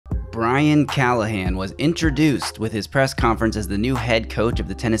Brian Callahan was introduced with his press conference as the new head coach of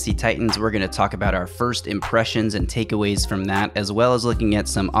the Tennessee Titans. We're going to talk about our first impressions and takeaways from that, as well as looking at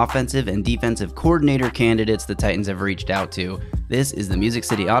some offensive and defensive coordinator candidates the Titans have reached out to. This is the Music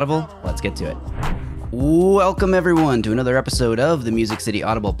City Audible. Let's get to it. Welcome, everyone, to another episode of the Music City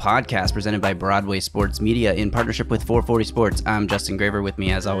Audible podcast presented by Broadway Sports Media in partnership with 440 Sports. I'm Justin Graver. With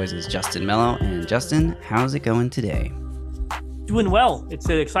me, as always, is Justin Melo. And Justin, how's it going today? Doing well. It's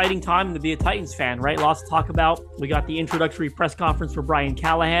an exciting time to be a Titans fan, right? Lots to talk about. We got the introductory press conference for Brian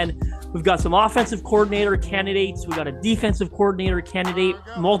Callahan. We've got some offensive coordinator candidates. We got a defensive coordinator candidate,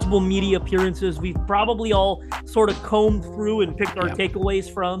 multiple media appearances. We've probably all sort of combed through and picked our takeaways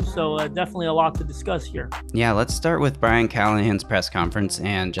from. So definitely a lot to discuss here. Yeah, let's start with Brian Callahan's press conference.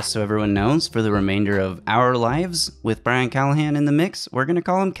 And just so everyone knows, for the remainder of our lives with Brian Callahan in the mix, we're going to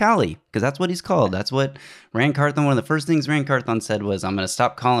call him Callie, because that's what he's called. That's what Ran Carthon, one of the first things Ran Carthon said was, I'm going to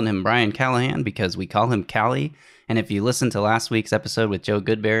stop calling him Brian Callahan because we call him Callie. And if you listened to last week's episode with Joe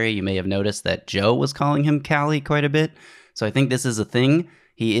Goodberry, you may have noticed that Joe was calling him Callie quite a bit. So I think this is a thing.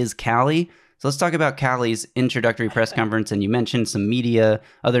 He is Callie. So let's talk about Callie's introductory press conference. And you mentioned some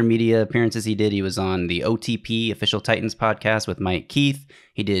other media appearances he did. He was on the OTP, Official Titans podcast with Mike Keith.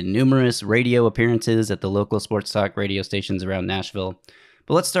 He did numerous radio appearances at the local sports talk radio stations around Nashville.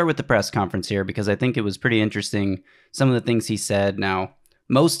 But let's start with the press conference here, because I think it was pretty interesting, some of the things he said. Now,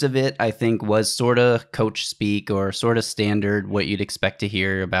 most of it, I think, was sort of coach speak or sort of standard, what you'd expect to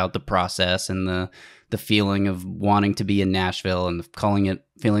hear about the process and the feeling of wanting to be in Nashville and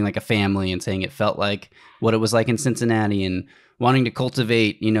feeling like a family and saying it felt like what it was like in Cincinnati and wanting to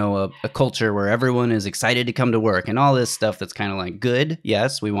cultivate, a culture where everyone is excited to come to work and all this stuff that's kind of like good.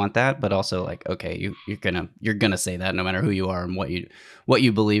 Yes, we want that, but also like, okay, you're gonna say that no matter who you are and what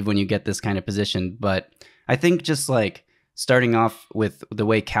you believe when you get this kind of position. But I think just like starting off with the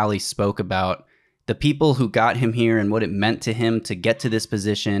way Callie spoke about the people who got him here and what it meant to him to get to this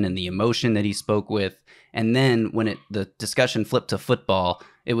position and the emotion that he spoke with. And then when the discussion flipped to football,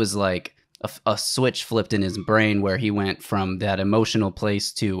 it was like a switch flipped in his brain where he went from that emotional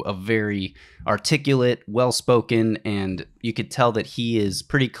place to a very articulate, well-spoken, and you could tell that he is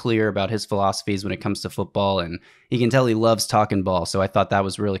pretty clear about his philosophies when it comes to football, and you can tell he loves talking ball. So I thought that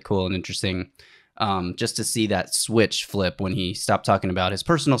was really cool and interesting, just to see that switch flip when he stopped talking about his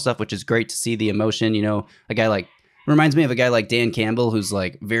personal stuff, which is great to see the emotion. Reminds me of a guy like Dan Campbell, who's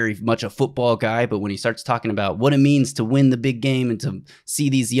like very much a football guy, but when he starts talking about what it means to win the big game and to see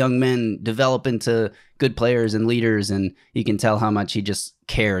these young men develop into good players and leaders, and you can tell how much he just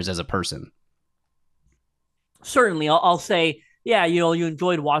cares as a person. Certainly, I'll say, yeah, you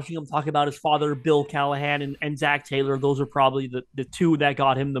enjoyed watching him talk about his father, Bill Callahan, and Zach Taylor. Those are probably the two that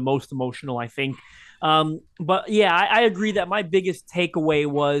got him the most emotional, I think. But yeah, I agree that my biggest takeaway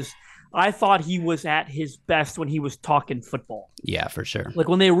was I thought he was at his best when he was talking football. Yeah, for sure. Like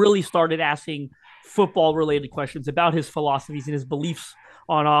when they really started asking football-related questions about his philosophies and his beliefs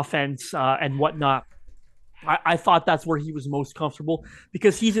on offense and whatnot, I thought that's where he was most comfortable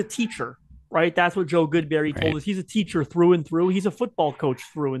because he's a teacher, right? That's what Joe Goodberry told us. He's a teacher through and through. He's a football coach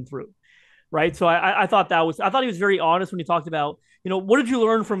through and through, right? So I thought he was very honest when he talked about, what did you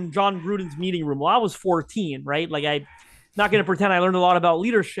learn from John Gruden's meeting room? Well, I was 14, right? Like not going to pretend I learned a lot about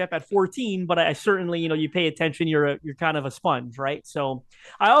leadership at 14, but I certainly, you pay attention. You're kind of a sponge, right? So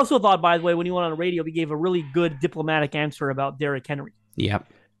I also thought, by the way, when he went on the radio, he gave a really good diplomatic answer about Derrick Henry. Yep.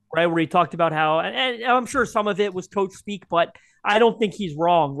 Right, where he talked about how, and I'm sure some of it was coach speak, but I don't think he's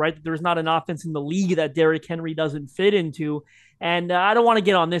wrong, right? There's not an offense in the league that Derrick Henry doesn't fit into. And I don't want to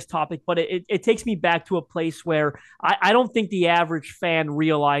get on this topic, but it takes me back to a place where I don't think the average fan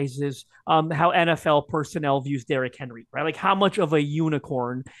realizes how NFL personnel views Derrick Henry, right? Like how much of a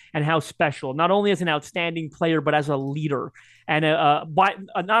unicorn and how special, not only as an outstanding player, but as a leader and by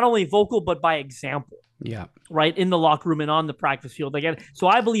not only vocal, but by example. Yeah. Right. In the locker room and on the practice field. Again, so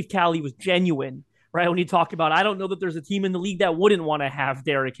I believe Callie was genuine, right? When he talked about, I don't know that there's a team in the league that wouldn't want to have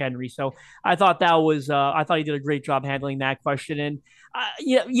Derrick Henry. So I thought I thought he did a great job handling that question. And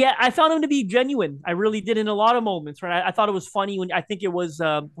I found him to be genuine. I really did in a lot of moments, right? I thought it was funny when I think it was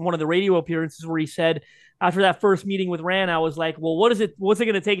one of the radio appearances where he said, after that first meeting with Ran, I was like, well, what's it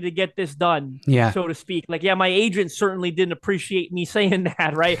going to take to get this done? Yeah. So to speak. Like, yeah, my agent certainly didn't appreciate me saying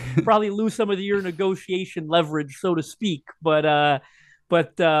that, right? Probably lose some of your negotiation leverage, so to speak. But I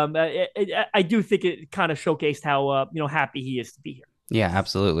do think it kind of showcased how, happy he is to be here. Yeah,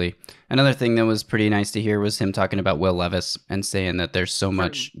 absolutely. Another thing that was pretty nice to hear was him talking about Will Levis and saying that there's so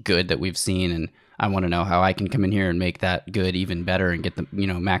much good that we've seen, and I want to know how I can come in here and make that good even better and get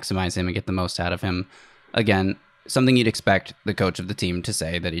maximize him and get the most out of him. Again, something you'd expect the coach of the team to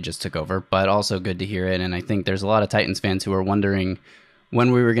say that he just took over, but also good to hear it. And I think there's a lot of Titans fans who are wondering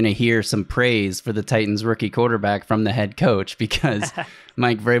when we were going to hear some praise for the Titans rookie quarterback from the head coach, because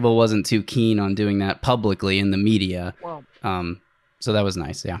Mike Vrabel wasn't too keen on doing that publicly in the media. Well, so that was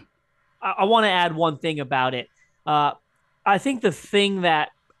nice. Yeah. I want to add one thing about it. I think the thing that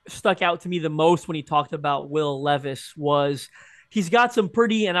stuck out to me the most when he talked about Will Levis was he's got some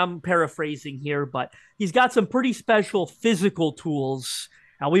pretty, and I'm paraphrasing here, but he's got some pretty special physical tools.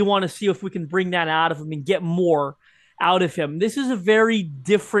 And we want to see if we can bring that out of him and get more out of him. This is a very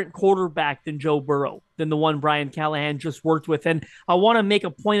different quarterback than Joe Burrow, than the one Brian Callahan just worked with. And I want to make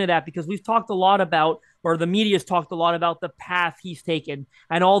a point of that because we've talked a lot about, or the media's talked a lot about the path he's taken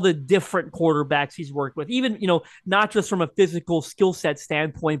and all the different quarterbacks he's worked with, even, not just from a physical skill set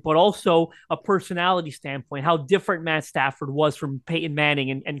standpoint, but also a personality standpoint, how different Matt Stafford was from Peyton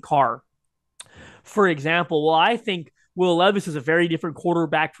Manning and Carr, for example. Well, I think Will Levis is a very different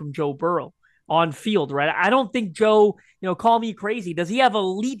quarterback from Joe Burrow on field, right? I don't think Joe, call me crazy. Does he have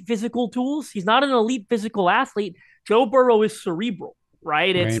elite physical tools? He's not an elite physical athlete. Joe Burrow is cerebral,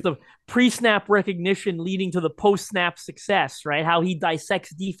 right? It's the pre-snap recognition leading to the post-snap success, right? How he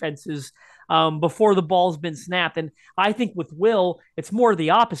dissects defenses before the ball's been snapped. And I think with Will, it's more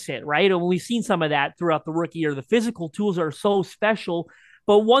the opposite, right? And we've seen some of that throughout the rookie year. The physical tools are so special,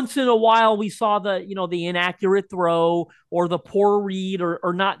 but once in a while we saw the inaccurate throw or the poor read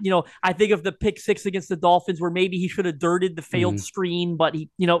or not, I think of the pick six against the Dolphins where maybe he should have dirted the failed screen, but he,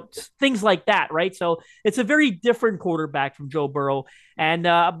 things like that, right? So it's a very different quarterback from Joe Burrow. And,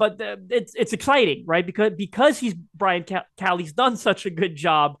 but it's exciting, right? Because he's Brian Callie's done such a good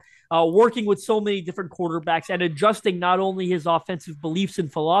job working with so many different quarterbacks and adjusting not only his offensive beliefs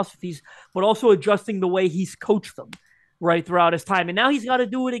and philosophies, but also adjusting the way he's coached them, right, throughout his time. And now he's got to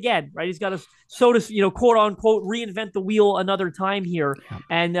do it again, right? He's got to, quote unquote, reinvent the wheel another time here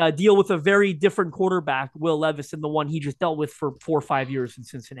and deal with a very different quarterback, Will Levis, than the one he just dealt with for 4 or 5 years in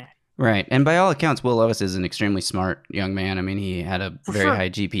Cincinnati. Right. And by all accounts, Will Levis is an extremely smart young man. I mean, he had a very high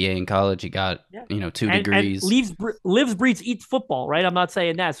GPA in college. He got, 2 degrees. And lives, breathes, eats football, right? I'm not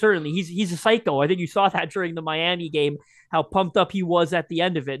saying that. Certainly. He's a psycho. I think you saw that during the Miami game, how pumped up he was at the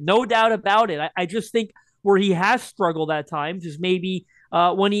end of it. No doubt about it. I just think where he has struggled at times is maybe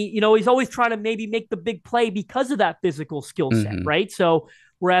when he's always trying to maybe make the big play because of that physical skill set, right? So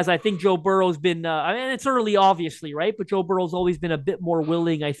whereas I think Joe Burrow's been, it's early, obviously, right? But Joe Burrow's always been a bit more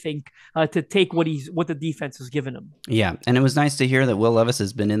willing, I think, to take what the defense has given him. Yeah, and it was nice to hear that Will Levis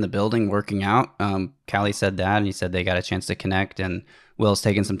has been in the building working out. Callie said that, and he said they got a chance to connect, and Will's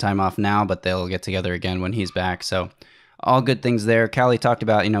taking some time off now, but they'll get together again when he's back. So all good things there. Callie talked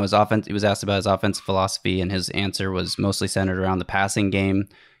about, his offense. He was asked about his offensive philosophy, and his answer was mostly centered around the passing game.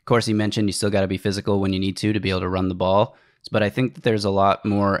 Of course, he mentioned you still got to be physical when you need to be able to run the ball. But I think that there's a lot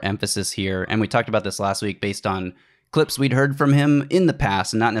more emphasis here, and we talked about this last week based on clips we'd heard from him in the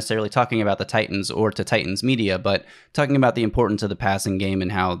past, and not necessarily talking about the Titans or to Titans media, but talking about the importance of the passing game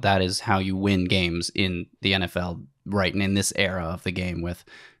and how that is how you win games in the NFL, right, and in this era of the game with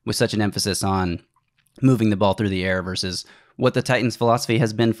such an emphasis on moving the ball through the air versus what the Titans' philosophy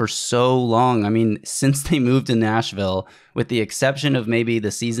has been for so long. I mean, since they moved to Nashville, with the exception of maybe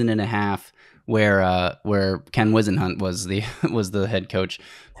the season and a half where Ken Wisenhunt was the head coach.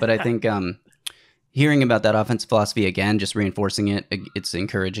 But I think hearing about that offensive philosophy again, just reinforcing it, it's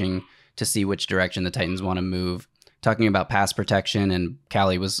encouraging to see which direction the Titans want to move. Talking about pass protection, and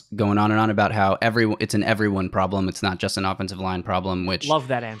Callie was going on and on about how it's an everyone problem. It's not just an offensive line problem, which... Love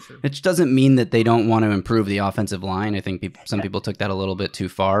that answer. Which doesn't mean that they don't want to improve the offensive line. I think some people took that a little bit too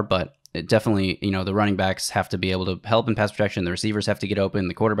far, but it definitely, the running backs have to be able to help in pass protection. The receivers have to get open.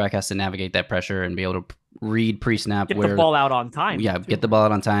 The quarterback has to navigate that pressure and be able to read pre-snap. Get the ball out on time. Yeah, get the ball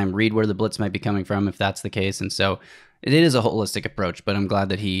out on time. Read where the blitz might be coming from if that's the case. And so it is a holistic approach, but I'm glad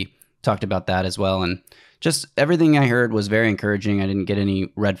that he talked about that as well. And just everything I heard was very encouraging. I didn't get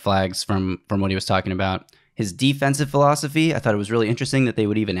any red flags from what he was talking about. His defensive philosophy, I thought it was really interesting that they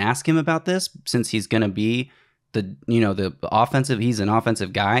would even ask him about this, since he's going to be the offensive. He's an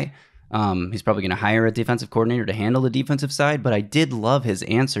offensive guy. He's probably going to hire a defensive coordinator to handle the defensive side. But I did love his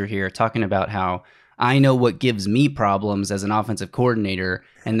answer here, talking about how I know what gives me problems as an offensive coordinator,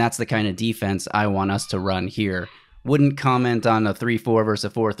 and that's the kind of defense I want us to run here. Wouldn't comment on a 3-4 versus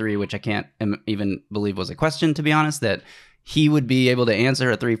a 4-3, which I can't even believe was a question, to be honest, that he would be able to answer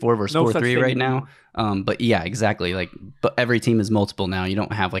a 3-4 versus 4-3 right now. But yeah, exactly. But every team is multiple now. You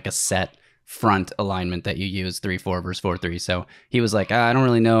don't have a set front alignment that you use 3-4 versus 4-3. So he was like, I don't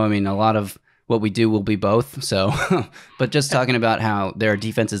really know. I mean, a lot of what we do will be both. So, but just talking about how there are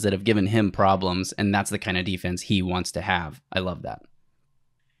defenses that have given him problems, and that's the kind of defense he wants to have. I love that.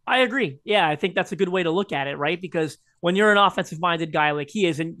 I agree. Yeah, I think that's a good way to look at it, right? Because when you're an offensive-minded guy like he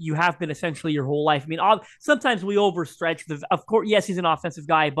is, and you have been essentially your whole life. I mean, sometimes we overstretch. Of course, yes, he's an offensive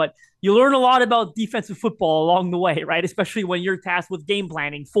guy, but you learn a lot about defensive football along the way, right? Especially when you're tasked with game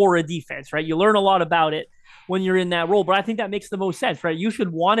planning for a defense, right? You learn a lot about it when you're in that role. But I think that makes the most sense, right? You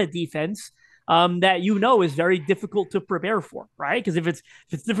should want a defense that is very difficult to prepare for, right? Because if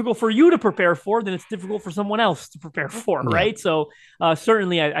it's difficult for you to prepare for, then it's difficult for someone else to prepare for, right? So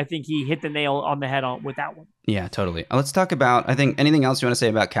certainly, I think he hit the nail on the head with that one. Yeah, totally. Let's talk about, I think, anything else you want to say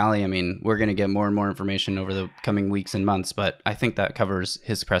about Callie? I mean, we're going to get more and more information over the coming weeks and months, but I think that covers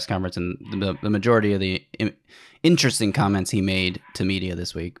his press conference and the majority of the interesting comments he made to media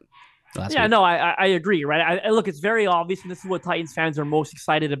this week. I agree, right? I look, it's very obvious, and this is what Titans fans are most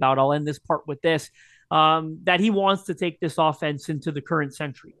excited about. I'll end this part with this, that he wants to take this offense into the current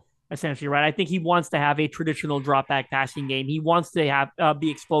century, essentially, right? I think he wants to have a traditional drop back passing game. He wants to have be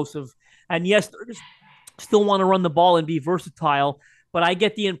explosive. And yes, they're still want to run the ball and be versatile, but I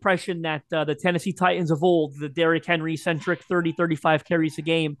get the impression that the Tennessee Titans of old, the Derrick Henry-centric 30, 35 carries a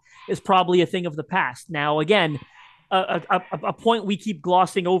game, is probably a thing of the past. Now, again, a point we keep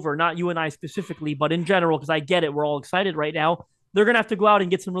glossing over, not you and I specifically, but in general, because I get it, we're all excited right now. They're going to have to go out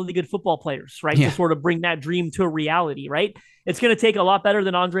and get some really good football players, right? To sort of bring that dream to a reality, right? It's going to take a lot better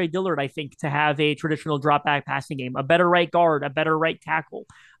than Andre Dillard, I think, to have a traditional drop back passing game, a better right guard, a better right tackle,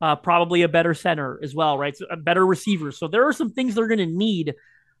 probably a better center as well, right? So a better receiver. So there are some things they're going to need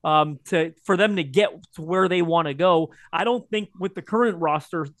for them to get to where they want to go. I don't think with the current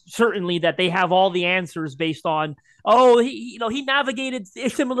roster, certainly, that they have all the answers based on, he navigated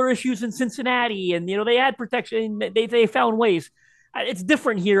similar issues in Cincinnati, and they had protection. They found ways. It's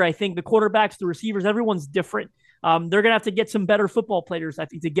different here. I think the quarterbacks, the receivers, everyone's different. They're gonna have to get some better football players, I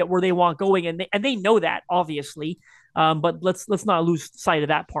think, to get where they want going, and they know that, obviously. But let's not lose sight of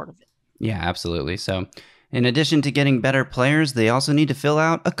that part of it. Yeah, absolutely. So, in addition to getting better players, they also need to fill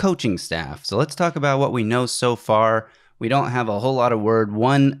out a coaching staff. So let's talk about what we know so far. We don't have a whole lot of word.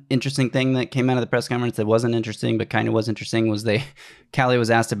 One interesting thing that came out of the press conference that wasn't interesting, but kind of was interesting, was Callie was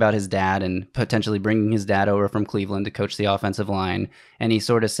asked about his dad and potentially bringing his dad over from Cleveland to coach the offensive line. And he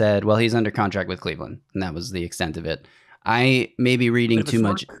sort of said, well, he's under contract with Cleveland. And that was the extent of it. I may be reading too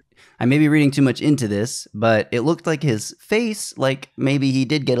much into this, but it looked like his face, like maybe he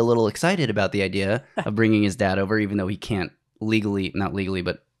did get a little excited about the idea of bringing his dad over, even though he can't not legally,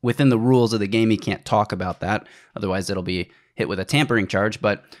 but within the rules of the game, he can't talk about that. Otherwise, it'll be hit with a tampering charge.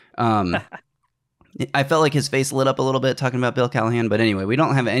 But I felt like his face lit up a little bit talking about Bill Callahan. But anyway, we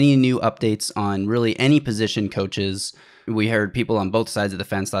don't have any new updates on really any position coaches. We heard people on both sides of the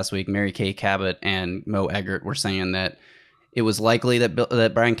fence last week. Mary Kay Cabot and Mo Eggert were saying that it was likely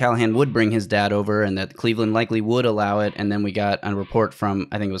that Brian Callahan would bring his dad over and that Cleveland likely would allow it. And then we got a report from,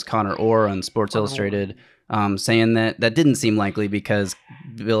 I think it was Connor Orr on Sports Illustrated, saying that didn't seem likely because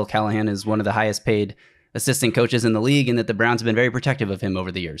Bill Callahan is one of the highest paid assistant coaches in the league and that the Browns have been very protective of him over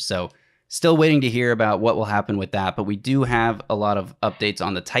the years. So still waiting to hear about what will happen with that. But we do have a lot of updates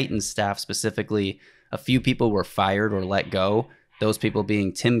on the Titans staff specifically. A few people were fired or let go. Those people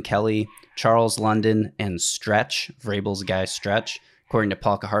being Tim Kelly, Charles London, and Stretch, Vrabel's guy Stretch, according to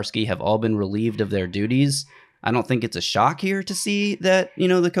Paul Kaharski, have all been relieved of their duties. I don't think it's a shock here to see that,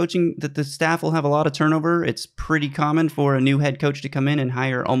 the staff will have a lot of turnover. It's pretty common for a new head coach to come in and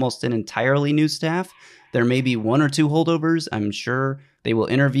hire almost an entirely new staff. There may be one or two holdovers. I'm sure they will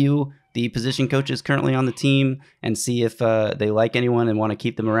interview the position coaches currently on the team and see if they like anyone and want to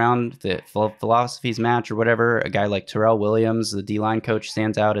keep them around, the philosophies match or whatever. A guy like Terrell Williams, the D-line coach,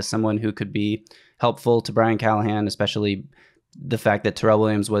 stands out as someone who could be helpful to Brian Callahan, especially the fact that Terrell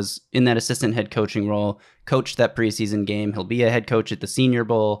Williams was in that assistant head coaching role, coached that preseason game. He'll be a head coach at the Senior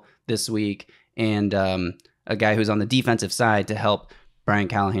Bowl this week, and a guy who's on the defensive side to help Brian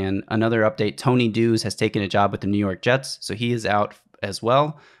Callahan. Another update, Tony Dews has taken a job with the New York Jets, so he is out as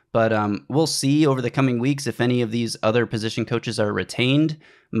well. But we'll see over the coming weeks if any of these other position coaches are retained.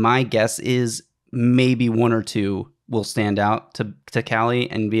 My guess is maybe one or two will stand out to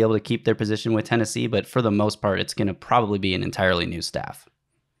Callie and be able to keep their position with Tennessee. But for the most part, it's going to probably be an entirely new staff.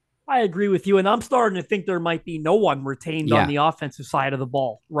 I agree with you. And I'm starting to think there might be no one retained on the offensive side of the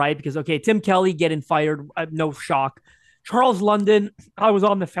ball, right? Because, okay, Tim Kelly getting fired, no shock. Charles London, I was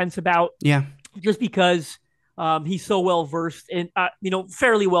on the fence about. Yeah. Just because he's so well-versed in,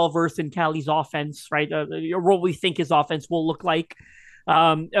 fairly well-versed in Callie's offense, right? What we think his offense will look like.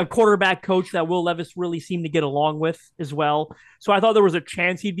 A quarterback coach that Will Levis really seemed to get along with as well. So I thought there was a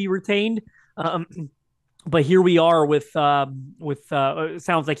chance he'd be retained. Um, but here we are with it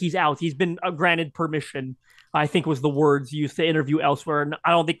sounds like he's out. He's been granted permission, I think was the words used, to interview elsewhere. And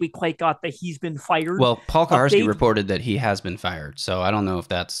I don't think we quite got the he's been fired Well, Paul Kuharsky update. reported that he has been fired, so I don't know if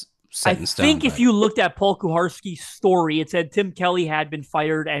that's I set in stone. think if you looked at Paul Kuharsky's story, it said Tim Kelly had been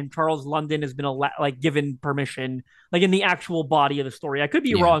fired and Charles London has been given permission, like in the actual body of the story. I could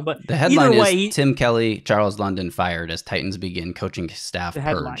be wrong, but the headline either way, is Tim Kelly, Charles London fired as Titans begin coaching staff the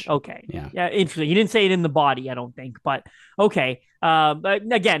headline. purge. Okay. Yeah, Interesting. He didn't say it in the body, I don't think, but okay. But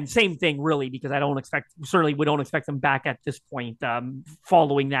again, same thing really, because certainly we don't expect them back at this point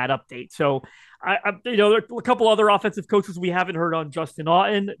following that update. So there are a couple other offensive coaches we haven't heard on. Justin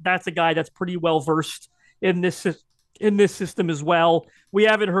Otten, that's a guy that's pretty well versed in this system as well. We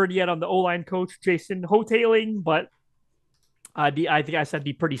haven't heard yet on the O-line coach, Jason Hotaling, but I think I said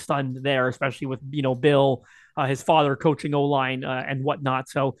be pretty stunned there, especially with Bill, his father coaching O-line and whatnot.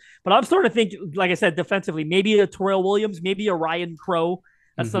 So, but I'm starting to think, like I said, defensively, maybe a Terrell Williams, maybe a Ryan Crow.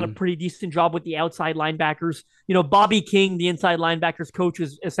 That's done a pretty decent job with the outside linebackers. Bobby King, the inside linebackers coach,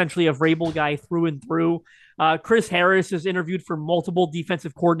 is essentially a Vrabel guy through and through. Chris Harris is interviewed for multiple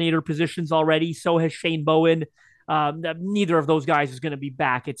defensive coordinator positions already. So has Shane Bowen. Neither of those guys is going to be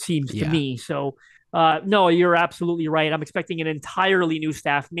back, it seems to me. So, no, you're absolutely right. I'm expecting an entirely new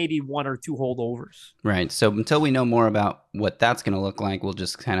staff, maybe one or two holdovers. Right. So until we know more about what that's going to look like, we'll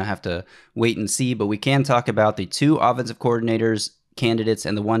just kind of have to wait and see. But we can talk about the two offensive coordinators candidates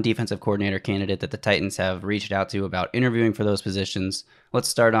and the one defensive coordinator candidate that the Titans have reached out to about interviewing for those positions. Let's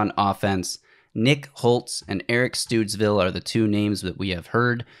start on offense. Nick Holz and Eric Studesville are the two names that we have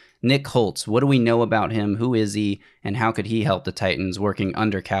heard. Nick Holz, what do we know about him? Who is he, and how could he help the Titans working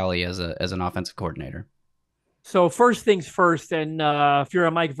under Callie as an offensive coordinator? So first things first, and if you're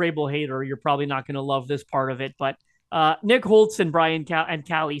a Mike Vrabel hater, you're probably not going to love this part of it, but Nick Holz and Brian and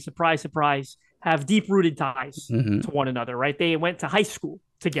Callie, surprise, surprise, have deep-rooted ties to one another, right? They went to high school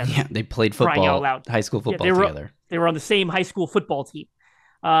together. Yeah, they played football, high school football together. They were on the same high school football team.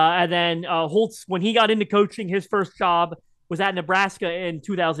 And then Holtz, when he got into coaching, his first job was at Nebraska in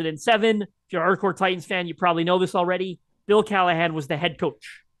 2007. If you're a hardcore Titans fan, you probably know this already. Bill Callahan was the head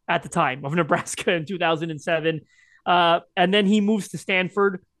coach at the time of Nebraska in 2007. And then he moves to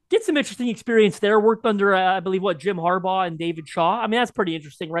Stanford, get some interesting experience there, worked under, I believe, Jim Harbaugh and David Shaw. I mean, that's pretty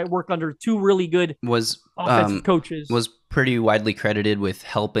interesting, right? Work under two really good offensive coaches. Was pretty widely credited with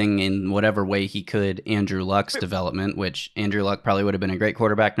helping in whatever way he could Andrew Luck's development, which Andrew Luck probably would have been a great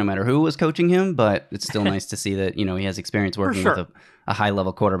quarterback no matter who was coaching him, but it's still nice to see that, he has experience working with a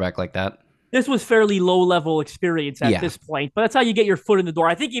high-level quarterback like that. This was fairly low-level experience at this point, but that's how you get your foot in the door.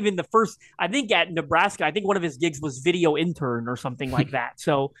 I think even at Nebraska, I think one of his gigs was video intern or something like that.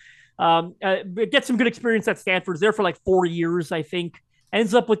 So get some good experience at Stanford. There for like 4 years, I think.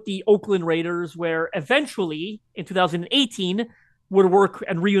 Ends up with the Oakland Raiders, where eventually, in 2018, would work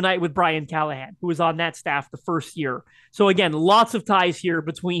and reunite with Brian Callahan, who was on that staff the first year. So again, lots of ties here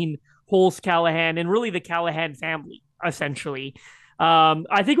between Holz, Callahan, and really the Callahan family, essentially.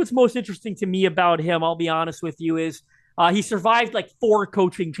 I think what's most interesting to me about him, I'll be honest with you, is he survived like 4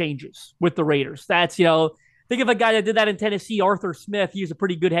 coaching changes with the Raiders. That's, think of a guy that did that in Tennessee, Arthur Smith. He was a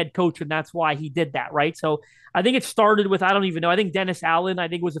pretty good head coach, and that's why he did that, right? So I think it started with, I don't even know, I think Dennis Allen,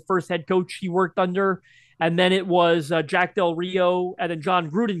 was the first head coach he worked under. And then it was Jack Del Rio, and then John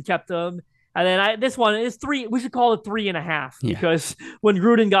Gruden kept him. And then this one is 3, we should call it 3.5, because when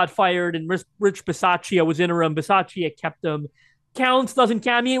Gruden got fired and Rich Bisaccia was interim, Bisaccia kept him. Counts, doesn't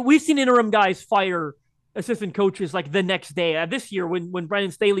count. I mean, we've seen interim guys fire assistant coaches like the next day. This year, when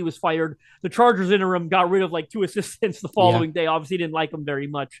Brandon Staley was fired, the Chargers interim got rid of like 2 assistants the following day. Obviously, didn't like them very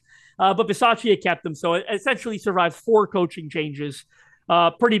much. But Bisaccia kept them. So it essentially survived 4 coaching changes.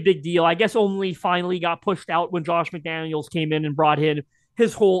 Pretty big deal. I guess only finally got pushed out when Josh McDaniels came in and brought in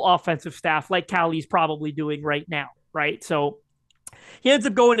his whole offensive staff, like Callie's probably doing right now, right? So he ends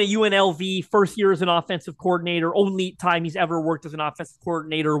up going to UNLV, first year as an offensive coordinator, only time he's ever worked as an offensive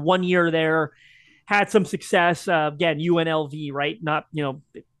coordinator, 1 year there, had some success. Again, UNLV, right? Not,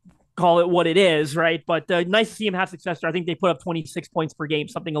 call it what it is, right? But nice to see him have success there. I think they put up 26 points per game,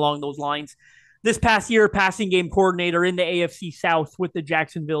 something along those lines. This past year, passing game coordinator in the AFC South with the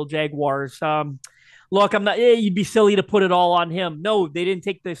Jacksonville Jaguars. Look, you'd be silly to put it all on him. No, they didn't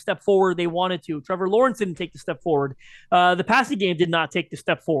take the step forward they wanted to. Trevor Lawrence didn't take the step forward. The passing game did not take the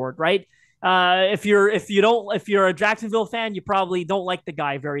step forward, right? If you're a Jacksonville fan, you probably don't like the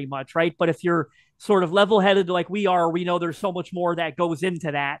guy very much, right? But if you're sort of level-headed like we are, we know there's so much more that goes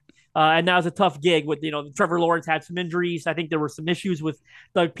into that. And that was a tough gig with, Trevor Lawrence had some injuries. I think there were some issues with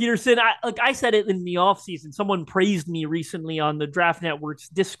Doug Peterson. I said it in the offseason. Someone praised me recently on the Draft Network's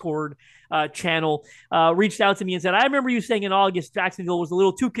Discord channel, reached out to me and said, I remember you saying in August Jacksonville was a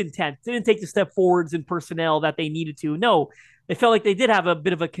little too content. Didn't take the step forwards in personnel that they needed to. No, they felt like they did have a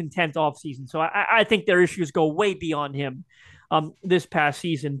bit of a content offseason. So I think their issues go way beyond him this past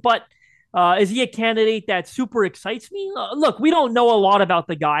season. But is he a candidate that super excites me? Look, we don't know a lot about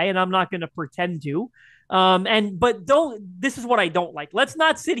the guy, and I'm not going to pretend to. This is what I don't like. Let's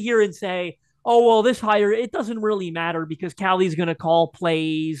not sit here and say, oh, well, this hire, it doesn't really matter because Callie's going to call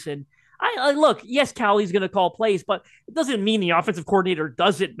plays. And I look, yes, Callie's going to call plays, but it doesn't mean the offensive coordinator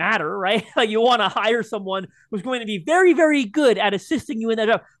doesn't matter, right? Like you want to hire someone who's going to be very, very good at assisting you in that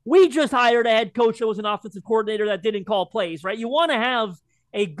job. We just hired a head coach that was an offensive coordinator that didn't call plays, right? You want to have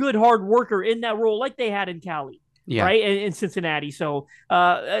a good hard worker in that role like they had in Cali, right? In Cincinnati. So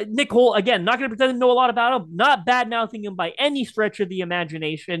Nick Holz, again, not going to pretend to know a lot about him, not bad-mouthing him by any stretch of the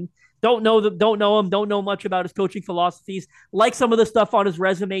imagination. Don't know him, don't know much about his coaching philosophies. Like some of the stuff on his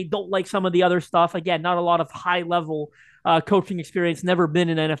resume, don't like some of the other stuff. Again, not a lot of high-level coaching experience, never been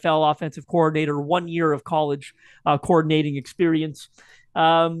an NFL offensive coordinator, 1 year of college coordinating experience.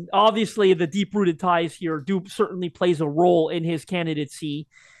 Obviously, the deep-rooted ties here certainly plays a role in his candidacy.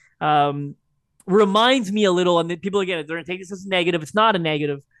 Reminds me a little, and people, again, they're going to take this as a negative. It's not a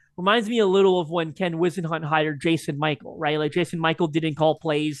negative. Reminds me a little of when Ken Wisenhunt hired Jason Michael, right? Like Jason Michael didn't call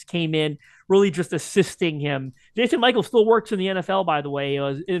plays, came in, really just assisting him. Jason Michael still works in the NFL, by the way. He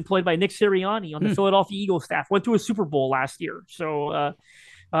was employed by Nick Sirianni on the Philadelphia Eagles staff. Went to a Super Bowl last year. So,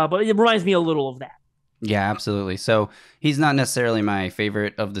 but it reminds me a little of that. Yeah, absolutely. So he's not necessarily my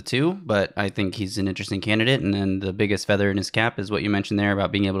favorite of the two, but I think he's an interesting candidate. And then the biggest feather in his cap is what you mentioned there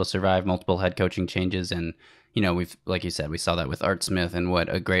about being able to survive multiple head coaching changes. And, we've, like you said, we saw that with Art Smith and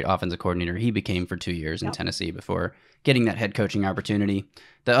what a great offensive coordinator he became for 2 years in Tennessee before getting that head coaching opportunity.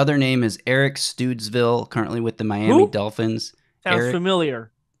 The other name is Eric Studesville, currently with the Miami Dolphins. Sounds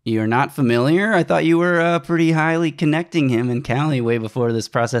familiar. You're not familiar? I thought you were pretty highly connecting him in Cali way before this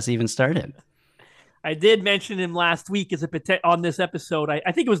process even started. I did mention him last week as on this episode.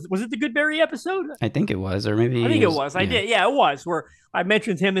 I think it was it the Goodberry episode? I think it was, or maybe I think it was. I did. Yeah, it was, where I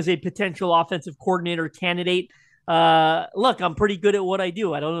mentioned him as a potential offensive coordinator candidate. Look, I'm pretty good at what I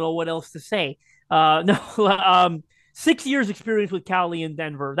do. I don't know what else to say. 6 years experience with Cali in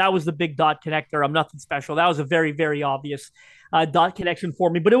Denver. That was the big dot connector. I'm nothing special. That was a very, very obvious dot connection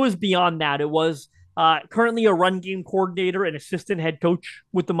for me. But it was beyond that. It was currently a run game coordinator and assistant head coach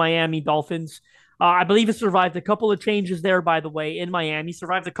with the Miami Dolphins. I believe he survived a couple of changes there, by the way, in Miami.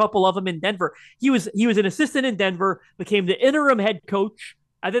 Survived a couple of them in Denver. He was an assistant in Denver, became the interim head coach,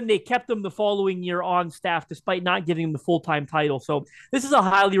 and then they kept him the following year on staff despite not giving him the full-time title. So this is a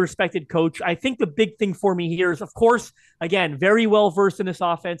highly respected coach. I think the big thing for me here is, of course, again, very well-versed in this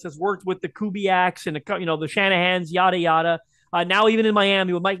offense, has worked with the Kubiaks and the Shanahans, yada, yada. Now even in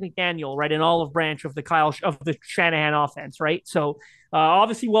Miami with Mike McDaniel, right, an olive branch of the Shanahan offense, right? So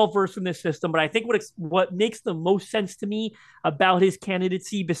obviously well-versed in this system, but I think what makes the most sense to me about his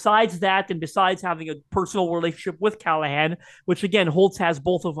candidacy, besides that and besides having a personal relationship with Callahan, which again, Holz has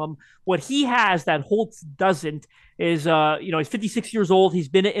both of them, what he has that Holz doesn't is, he's 56 years old. He's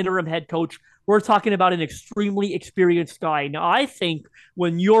been an interim head coach. We're talking about an extremely experienced guy. Now, I think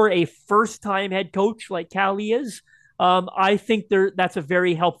when you're a first-time head coach like Callie is, I think that's a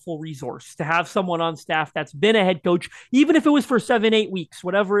very helpful resource to have someone on staff that's been a head coach, even if it was for 7-8 weeks,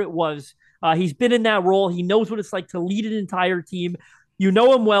 whatever it was. He's been in that role. He knows what it's like to lead an entire team. You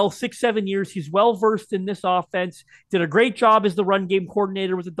know him well, 6-7 years. He's well-versed in this offense. Did a great job as the run game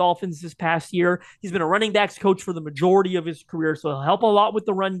coordinator with the Dolphins this past year. He's been a running backs coach for the majority of his career, so he'll help a lot with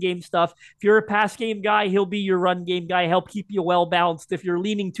the run game stuff. If you're a pass game guy, he'll be your run game guy, help keep you well-balanced. If you're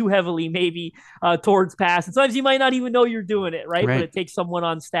leaning too heavily, maybe towards pass. And sometimes you might not even know you're doing it, right? But it takes someone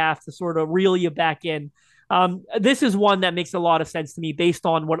on staff to sort of reel you back in. This is one that makes a lot of sense to me based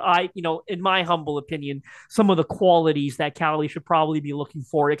on what in my humble opinion, some of the qualities that Callie should probably be looking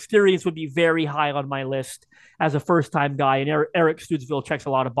for. Experience would be very high on my list as a first-time guy, and Eric Studesville checks a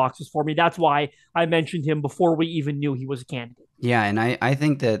lot of boxes for me. That's why I mentioned him before we even knew he was a candidate. Yeah, and I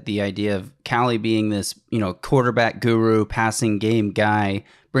think that the idea of Callie being this, quarterback guru, passing game guy,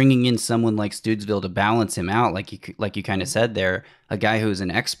 bringing in someone like Studesville to balance him out, like you kind of said there, a guy who's an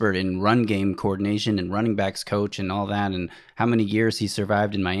expert in run game coordination and running backs coach and all that, and how many years he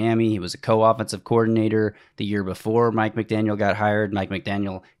survived in Miami. He was a co-offensive coordinator the year before Mike McDaniel got hired. Mike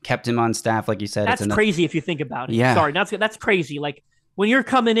McDaniel kept him on staff, like you said. That's crazy if you think about it. Yeah. Sorry, that's crazy. Like, when you're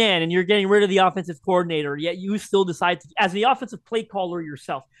coming in and you're getting rid of the offensive coordinator, yet you still decide to, as the offensive play caller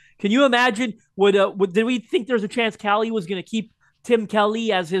yourself, can you imagine? Did we think there's a chance Callie was going to keep Tim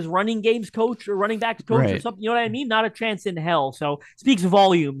Kelly as his running games coach or running backs coach or Right. something? You know what I mean? Not a chance in hell. So speaks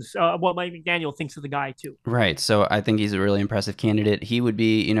volumes what Mike McDaniel thinks of the guy too. Right. So I think he's a really impressive candidate. He would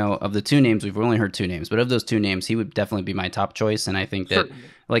be, of the two names, we've only heard two names, but of those two names, he would definitely be my top choice. And I think that, Certainly.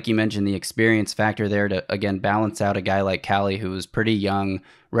 like you mentioned, the experience factor there to, again, balance out a guy like Callie, who is pretty young,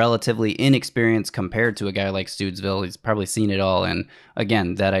 relatively inexperienced compared to a guy like Studesville. He's probably seen it all. And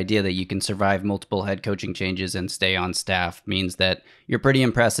again, that idea that you can survive multiple head coaching changes and stay on staff means that you're pretty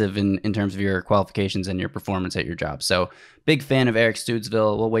impressive in terms of your qualifications and your performance at your job. So big fan of Eric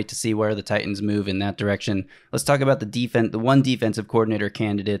Studesville. We'll wait to see where the Titans move in that direction. Let's talk about the one defensive coordinator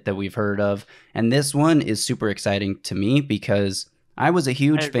candidate that we've heard of. And this one is super exciting to me because I was a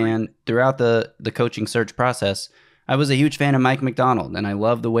huge fan throughout the coaching search process. I was a huge fan of Mike Macdonald, and I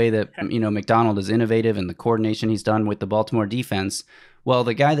love the way that, Macdonald is innovative and the coordination he's done with the Baltimore defense. Well,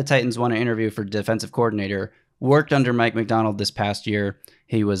 the guy the Titans want to interview for defensive coordinator worked under Mike Macdonald this past year.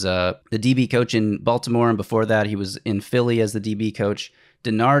 He was the DB coach in Baltimore, and before that, he was in Philly as the DB coach.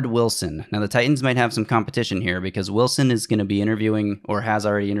 Dennard Wilson. Now, the Titans might have some competition here because Wilson is going to be interviewing or has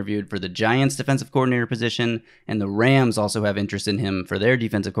already interviewed for the Giants defensive coordinator position, and the Rams also have interest in him for their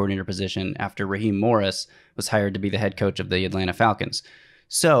defensive coordinator position after Raheem Morris was hired to be the head coach of the Atlanta Falcons.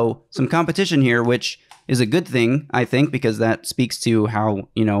 So, some competition here, which is a good thing, I think, because that speaks to how,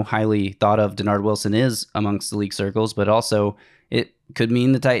 highly thought of Dennard Wilson is amongst the league circles, but also it could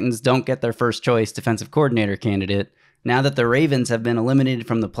mean the Titans don't get their first choice defensive coordinator candidate. Now that the Ravens have been eliminated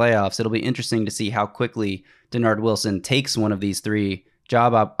from the playoffs, it'll be interesting to see how quickly Dennard Wilson takes one of these three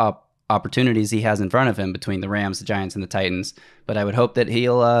job opportunities he has in front of him between the Rams, the Giants, and the Titans. But I would hope that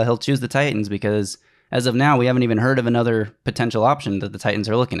he'll choose the Titans because as of now, we haven't even heard of another potential option that the Titans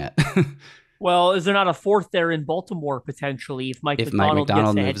are looking at. Well, is there not a fourth there in Baltimore potentially if Mike Macdonald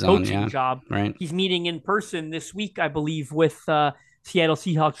gets the head coaching job? Right. He's meeting in person this week, I believe, with Seattle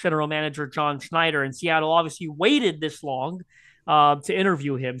Seahawks general manager John Schneider, and Seattle obviously waited this long to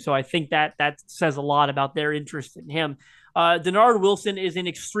interview him. So I think that says a lot about their interest in him. Dennard Wilson is an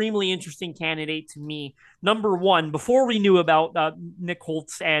extremely interesting candidate to me. Number one, before we knew about Nick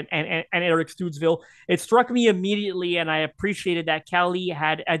Holz and Eric Studesville, it struck me immediately, and I appreciated that Callie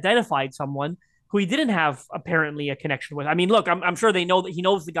had identified someone who he didn't have apparently a connection with. I mean, look, I'm sure they know that he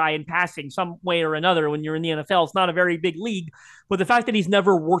knows the guy in passing some way or another when you're in the NFL. It's not a very big league, but the fact that he's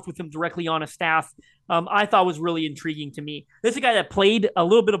never worked with him directly on a staff, I thought was really intriguing to me. This is a guy that played a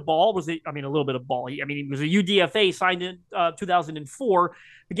little bit of ball. A little bit of ball. He was a UDFA, signed in 2004,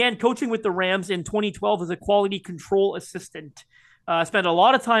 began coaching with the Rams in 2012 as a quality control assistant. Spent a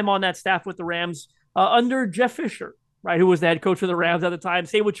lot of time on that staff with the Rams under Jeff Fisher, right, who was the head coach of the Rams at the time.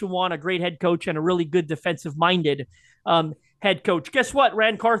 Say what you want, a great head coach and a really good defensive-minded head coach. Guess what?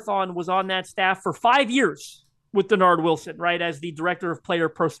 Ran Carthon was on that staff for 5 years with Dennard Wilson, right, as the director of player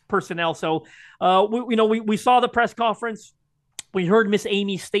personnel. So, we saw the press conference. We heard Miss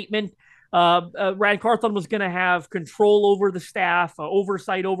Amy's statement. Ran Carthon was going to have control over the staff,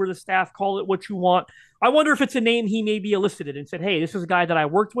 oversight over the staff, call it what you want. I wonder if it's a name he maybe elicited and said, hey, this is a guy that I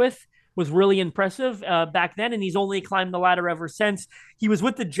worked with, was really impressive back then, and he's only climbed the ladder ever since. He was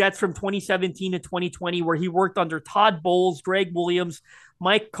with the Jets from 2017 to 2020, where he worked under Todd Bowles, Greg Williams,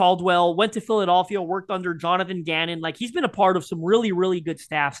 Mike Caldwell, went to Philadelphia, worked under Jonathan Gannon. Like, he's been a part of some really, really good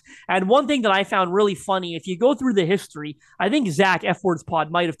staffs. And one thing that I found really funny, if you go through the history, I think Zach F. Words Pod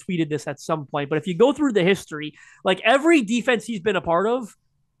might have tweeted this at some point, but if you go through the history, like, every defense he's been a part of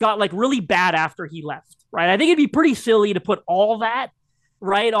got, like, really bad after he left, right? I think it'd be pretty silly to put all that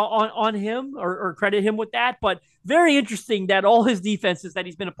right on him or credit him with that, but very interesting that all his defenses that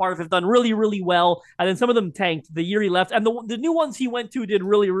he's been a part of have done really, really well, and then some of them tanked the year he left, and the new ones he went to did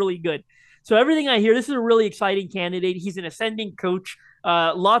really, really good. So everything I hear, this is a really exciting candidate. He's an ascending coach.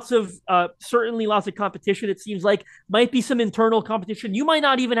 Certainly lots of competition. It seems like might be some internal competition. You might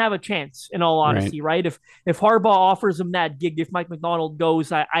not even have a chance, in all honesty, right? If Harbaugh offers him that gig, if Mike Macdonald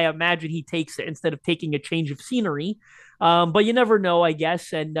goes, I imagine he takes it instead of taking a change of scenery. But you never know, I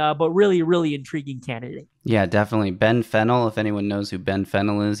guess. But really, really intriguing candidate. Yeah, definitely. Ben Fennell, if anyone knows who Ben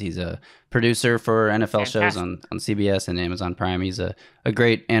Fennell is, he's a producer for NFL shows on CBS and Amazon Prime. He's a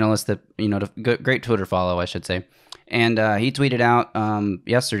great analyst that, great Twitter follow, I should say. And he tweeted out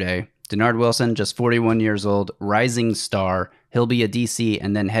yesterday, Dennard Wilson, just 41 years old, rising star. He'll be a DC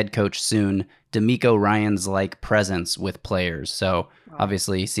and then head coach soon. D'Amico Ryans-like presence with players. So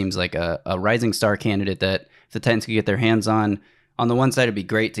obviously he seems like a rising star candidate that if the Titans could get their hands on on the one side, it'd be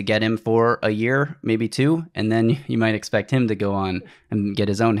great to get him for a year, maybe 2, and then you might expect him to go on and get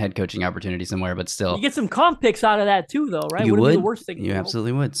his own head coaching opportunity somewhere. But still, you get some comp picks out of that too, though, right? You Wouldn't would. be the worst thing. You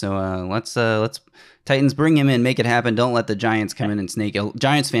absolutely would. So let's Titans bring him in, make it happen. Don't let the Giants come in and snake.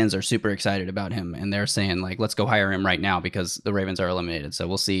 Giants fans are super excited about him, and they're saying like, let's go hire him right now because the Ravens are eliminated. So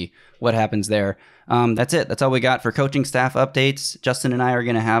we'll see what happens there. That's it. That's all we got for coaching staff updates. Justin and I are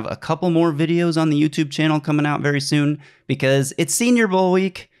going to have a couple more videos on the YouTube channel coming out very soon because it's Senior Bowl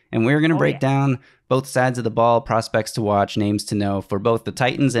week, and we're going to break down both sides of the ball, prospects to watch, names to know for both the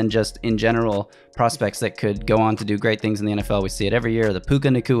Titans and just in general prospects that could go on to do great things in the NFL. We see it every year. The Puka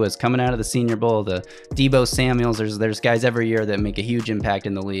Nakuas coming out of the Senior Bowl, the Deebo Samuels. There's guys every year that make a huge impact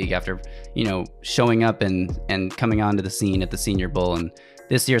in the league after, showing up and coming onto the scene at the Senior Bowl. And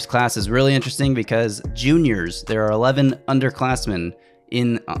this year's class is really interesting because juniors, there are 11 underclassmen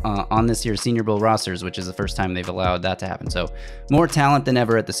on this year's Senior Bowl rosters, which is the first time they've allowed that to happen. So more talent than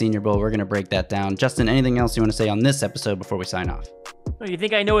ever at the Senior Bowl. We're going to break that down. Justin, anything else you want to say on this episode before we sign off? You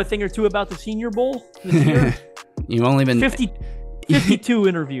think I know a thing or two about the Senior Bowl this year? You've only been 52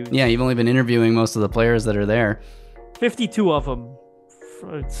 interviews. Yeah, you've only been interviewing most of the players that are there. 52 of them.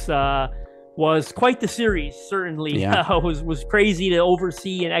 It's was quite the series, certainly. Yeah. was crazy to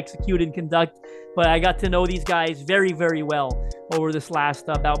oversee and execute and conduct, but I got to know these guys very, very well over this last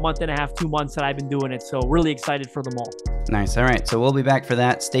about month and a half, 2 months that I've been doing it. So really excited for them all. Nice. All right. So we'll be back for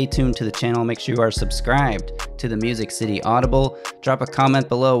that. Stay tuned to the channel. Make sure you are subscribed to the Music City Audible. Drop a comment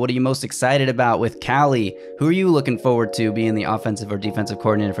below. What are you most excited about with Callie? Who are you looking forward to being the offensive or defensive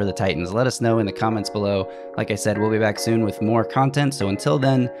coordinator for the Titans? Let us know in the comments below. Like I said, we'll be back soon with more content. So until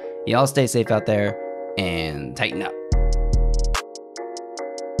then, y'all stay safe out there and tighten up.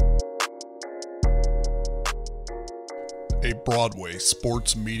 A Broadway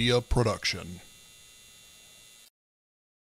sports media production.